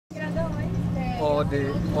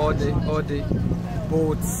the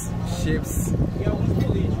boats, ships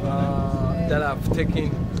that I've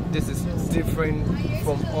taken. This is different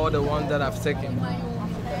from all the ones that I've taken.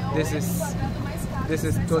 This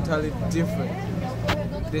is totally different.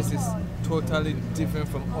 This is totally different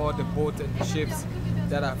from all the boats and the ships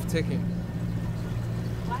that I've taken.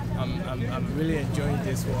 I'm really enjoying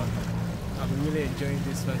this one. I'm really enjoying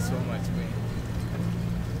this one so much, man.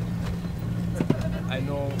 I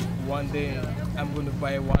know one day I'm going to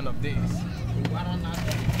buy one of these.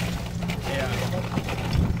 Yeah,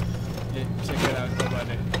 check it out over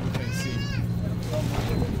there. You can see.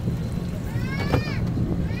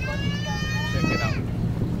 Check it out.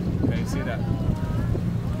 Can you see that?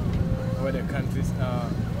 Where the countries are,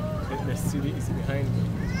 the city is behind me.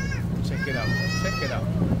 Check it out. Check it out.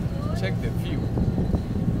 Check the view.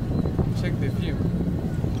 Check the view.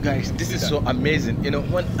 Guys, this is so amazing. You know,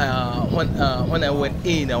 when I went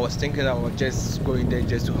in, I was thinking I was just going there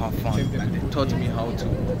just to have fun. And they taught me how to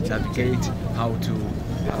navigate, how to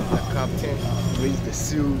the captain raise the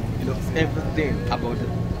seal. You know, everything about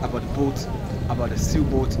the boat, about the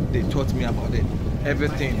sailboat. They taught me about it,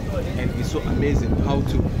 everything, and it's so amazing how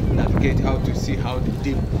to navigate, how to see how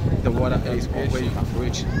deep the water is, or where you can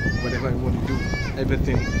reach, whatever you want to do.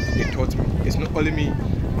 Everything they taught me. It's not only me.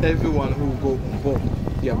 Everyone who will go on board,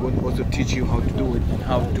 they are going to also teach you how to do it and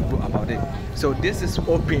how to go about it. So this is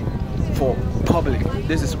open for public.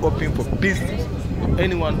 This is open for business.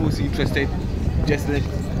 Anyone who's interested, just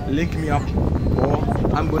link me up, or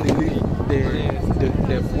I'm going to link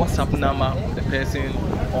the WhatsApp number of the person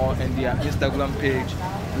or in their Instagram page.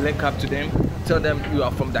 Link up to them. Tell them you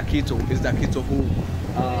are from Darkito. It's Darkito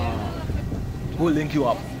who link you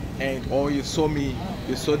up, and or you saw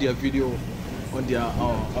their video on their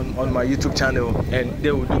on my YouTube channel, and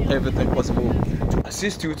they will do everything possible to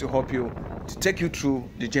assist you, to help you, to take you through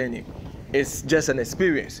the journey. It's just an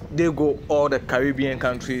experience. They go all the Caribbean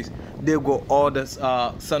countries, they go all the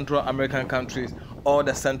Central American countries, all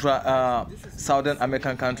the Southern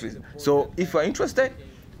American countries. So if you're interested,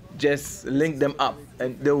 just link them up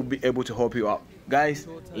and they will be able to help you out. Guys,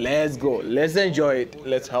 let's go, let's enjoy it,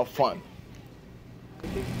 let's have fun.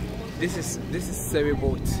 This is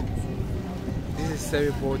Sealboat. This is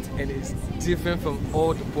Sealboat, and it's different from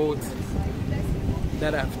all the boats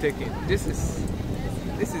that I've taken. This is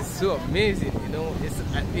so amazing, you know. It's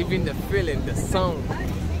even the feeling, the sound.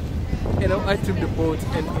 You know, I took the boat,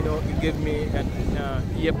 and you know, it gave me an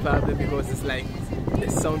ear problem because it's like the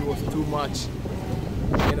sound was too much.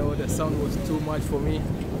 You know, the sound was too much for me.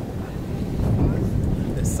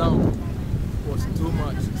 The sound was too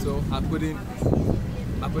much, so I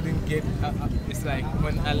couldn't get. It's like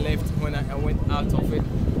when I left, when I went out of it,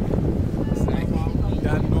 it's like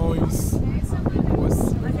that noise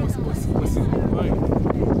was in my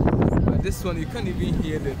mind. But this one, you can't even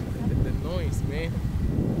hear the noise, man.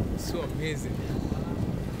 It's so amazing,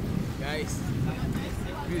 guys.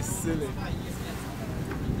 This is silly.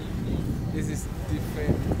 This is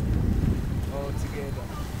different altogether.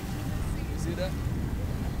 You see that?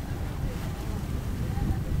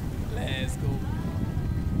 Let's go.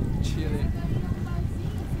 Chilling.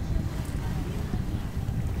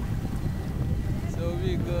 So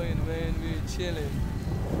we're going, man. We're chilling.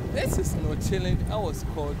 This is not chilling. I was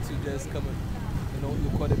called to just come and, you know,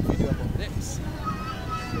 record a video about this.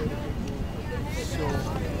 Show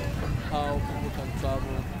how people can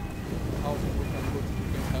travel, how people can go to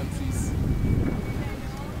different countries.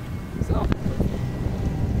 So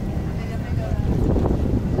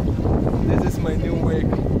this is my new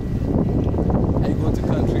work. I go to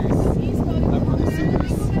countries, I go to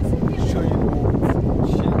cities, show you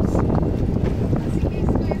ships.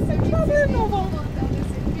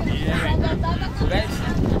 Yeah. Right?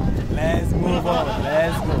 Let's move on.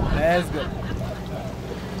 Let's go. Let's go.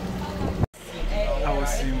 I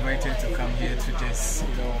was invited to come here to just,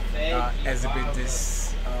 you know, exhibit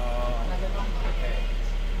this.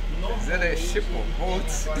 Is that a ship or boat?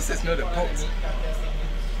 This is not a boat.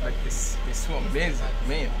 But it's so amazing,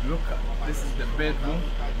 man. Look up. This is the bedroom.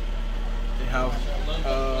 They have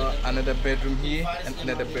another bedroom here and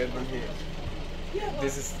another bedroom here.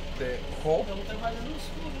 This is the hall,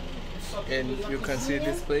 and you can see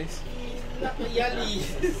this place.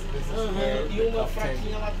 This is where the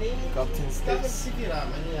captain stays.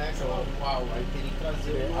 So wow,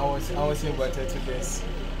 I was invited to this.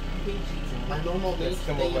 Let's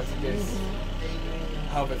come over to this.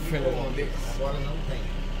 Have a feeling on this.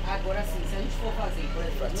 Agora sim, se a gente for fazer, por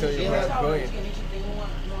exemplo, I tell you where I'm going,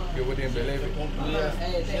 you wouldn't believe it.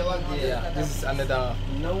 Yeah, this is another.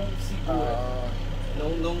 Não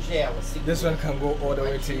gela. This one can go all the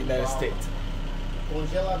way to the United States.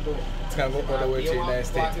 It can go all the way to the United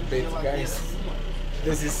States. But guys,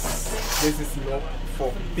 this is not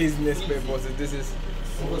for business purposes. This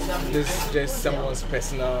is just someone's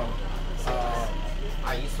personal.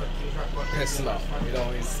 Personal, you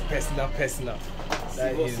know, it's personal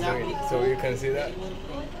that he's doing. So you can see that.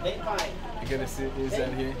 You can see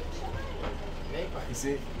inside here. You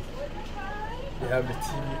see, you have the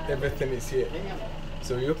TV, everything is here.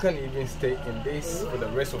 So you can even stay in this for the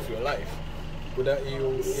rest of your life without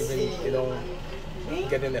you even, you know,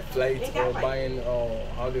 getting a flight or buying,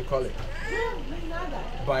 how do you call it?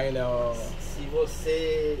 Buying a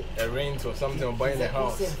rent or something, or buying a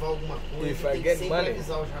house. If I get money,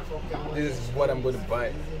 this is what I'm going to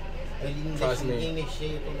buy. Trust me, this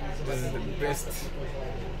is the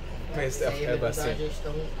best I've ever seen.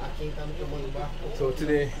 So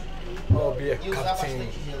today, I'll be a captain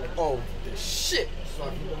of the ship.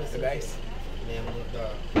 So guys,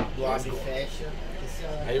 let's go.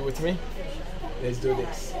 Are you with me? Let's do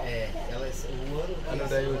this. I know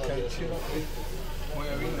that you can chill.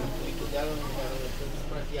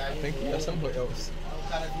 I think you are somewhere else.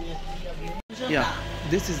 Yeah,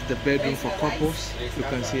 this is the bedroom for couples. You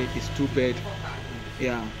can see it's 2 bed.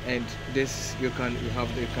 Yeah, and this you can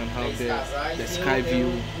have the sky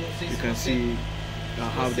view. You can see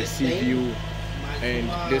have the sea view, and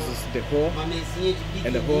this is the hall.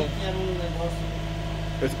 And the hall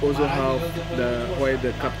it also have the where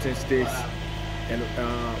the captain stays. And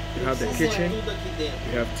you have the kitchen,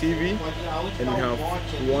 you have TV, and you have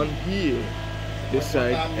one here. This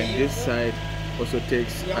side and this side also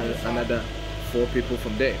takes another 4 people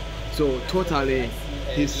from there. So totally,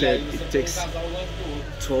 he said it takes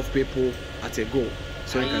 12 people at a go.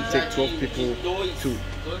 So you can take 12 people to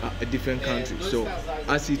a different country. So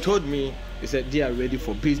as he told me, he said they are ready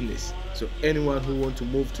for business. So anyone who wants to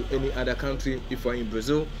move to any other country, if you're in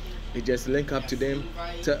Brazil, you just link up to them,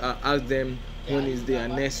 ask them when is their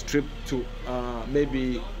next trip to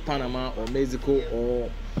maybe Panama or Mexico or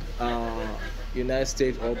United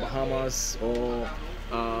States or Bahamas or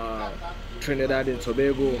Trinidad and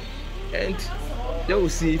Tobago, and they will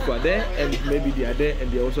see if you are there, and maybe they are there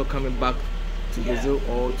and they're also coming back to Brazil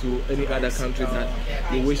or to any other country that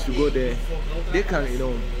they wish to go there. They can, you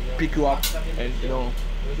know, pick you up and, you know,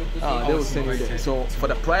 they will send you there. So for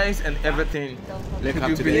the price and everything, could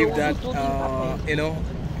you believe that, you know,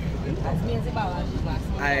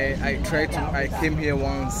 I came here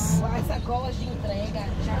once.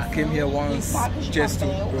 I came here once just to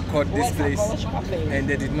record this place, and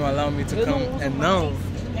they did not allow me to come. And now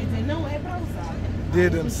they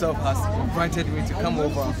themselves has invited me to come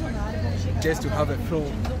over just to have a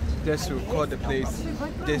film, just to record the place,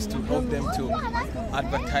 just to help them to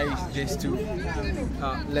advertise, just to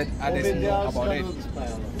let others know about it.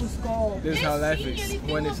 This is how life is.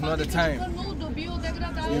 When it's not the time,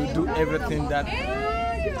 you do everything that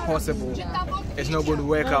possible. It's not going to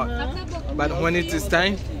work out. But when it is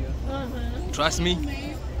time, trust me,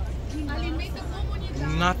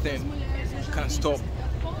 nothing can stop.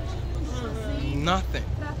 Nothing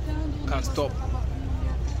can stop.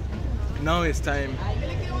 Now it's time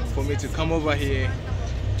for me to come over here,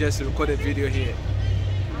 just to record a video here.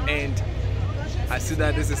 And I see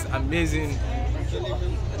that this is amazing.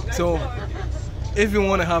 So if you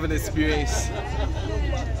want to have an experience,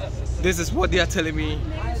 this is what they are telling me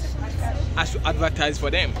I should advertise for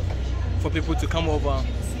them, for people to come over,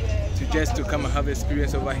 to come and have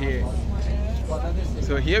experience over here.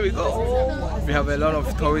 So here we go. We have a lot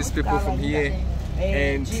of tourist people from here,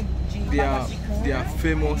 and they are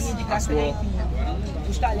famous as well.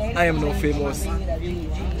 I am not famous. You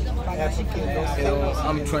know,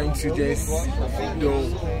 I'm trying to just do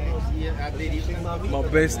my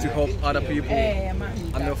best to help other people.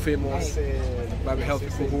 I'm not famous, but we help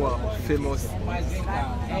people who are famous.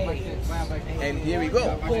 And here we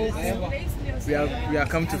go. We are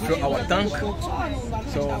come to fill our tank.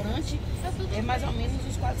 So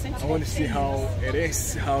I want to see how it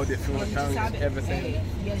is, how they fill the tank and everything.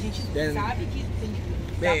 Then,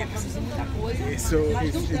 man, so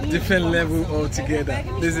it's a different level altogether.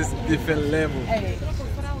 This is a different level.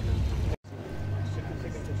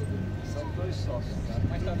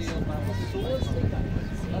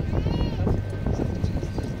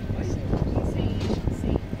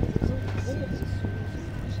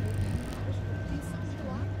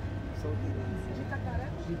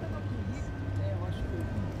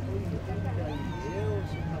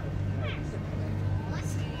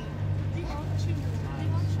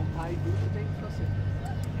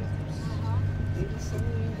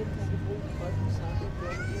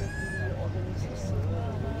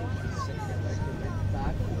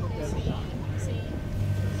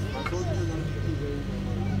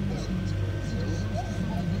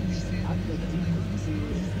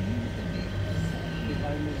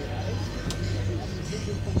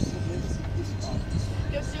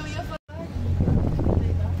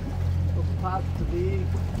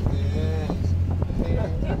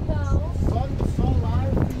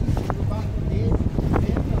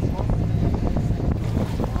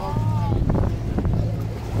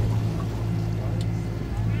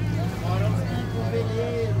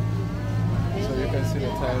 the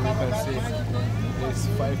time, you can see it's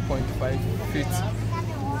 5.5 feet.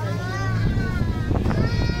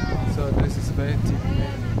 So this is very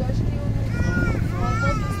thick.